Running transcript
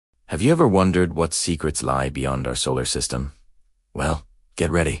Have you ever wondered what secrets lie beyond our solar system? Well,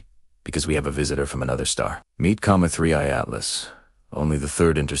 get ready, because we have a visitor from another star. Meet Comet 3I Atlas, only the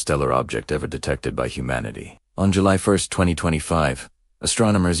third interstellar object ever detected by humanity. On July 1st, 2025,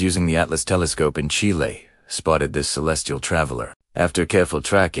 astronomers using the Atlas telescope in Chile spotted this celestial traveler. After careful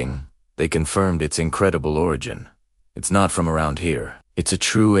tracking, they confirmed its incredible origin. It's not from around here. It's a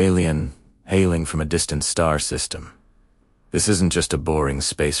true alien, hailing from a distant star system. This isn't just a boring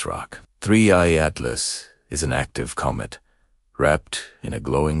space rock. 3I Atlas is an active comet, wrapped in a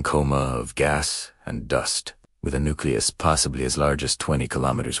glowing coma of gas and dust, with a nucleus possibly as large as 20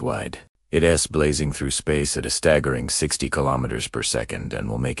 kilometers wide. It is blazing through space at a staggering 60 kilometers per second and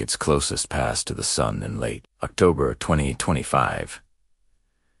will make its closest pass to the Sun in late October 2025.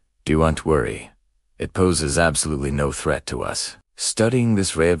 Do you want to worry? It poses absolutely no threat to us. Studying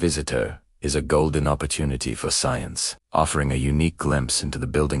this rare visitor is a golden opportunity for science, offering a unique glimpse into the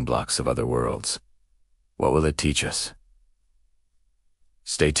building blocks of other worlds. What will it teach us?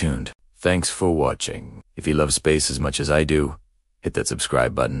 Stay tuned. Thanks for watching. If you love space as much as I do, hit that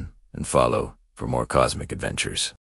subscribe button and follow for more cosmic adventures.